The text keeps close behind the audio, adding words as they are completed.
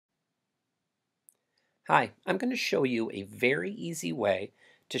Hi, I'm going to show you a very easy way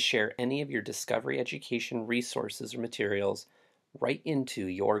to share any of your Discovery Education resources or materials right into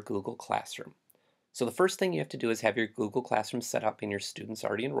your Google Classroom. So the first thing you have to do is have your Google Classroom set up and your students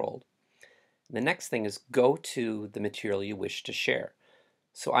already enrolled. The next thing is go to the material you wish to share.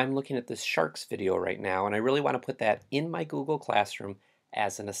 So I'm looking at this sharks video right now, and I really want to put that in my Google Classroom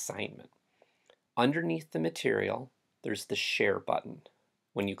as an assignment. Underneath the material, there's the share button.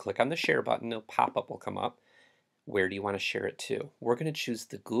 When you click on the share button, a pop-up will come up. Where do you want to share it to? We're going to choose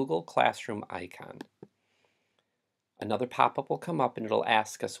the Google Classroom icon. Another pop-up will come up and it'll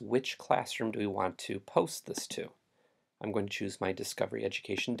ask us which classroom do we want to post this to. I'm going to choose my Discovery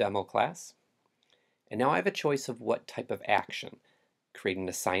Education demo class. And now I have a choice of what type of action. Create an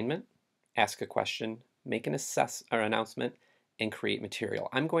assignment, ask a question, make an announcement, and create material.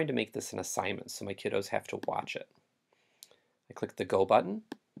 I'm going to make this an assignment so my kiddos have to watch it. I click the Go button.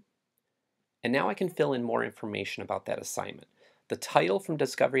 And now I can fill in more information about that assignment. The title from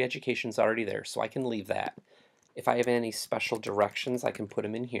Discovery Education is already there, so I can leave that. If I have any special directions, I can put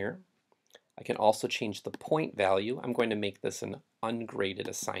them in here. I can also change the point value. I'm going to make this an ungraded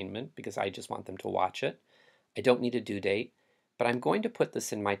assignment because I just want them to watch it. I don't need a due date, but I'm going to put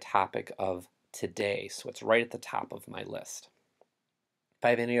this in my topic of today, so it's right at the top of my list. If I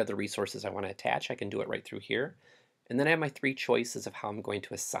have any other resources I want to attach, I can do it right through here. And then I have my three choices of how I'm going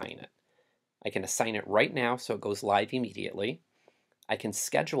to assign it. I can assign it right now so it goes live immediately. I can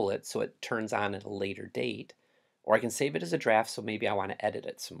schedule it so it turns on at a later date, or I can save it as a draft so maybe I want to edit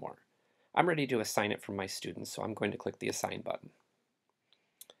it some more. I'm ready to assign it for my students, so I'm going to click the Assign button.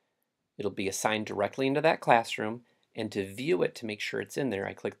 It'll be assigned directly into that classroom, and to view it to make sure it's in there,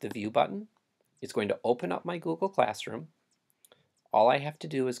 I click the View button. It's going to open up my Google Classroom. All I have to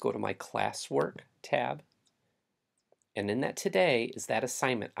do is go to my Classwork tab, and in that today is that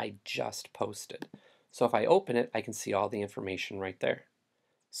assignment I just posted. So if I open it, I can see all the information right there.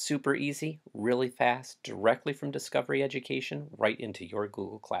 Super easy, really fast, directly from Discovery Education right into your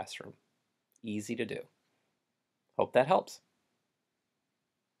Google Classroom. Easy to do. Hope that helps.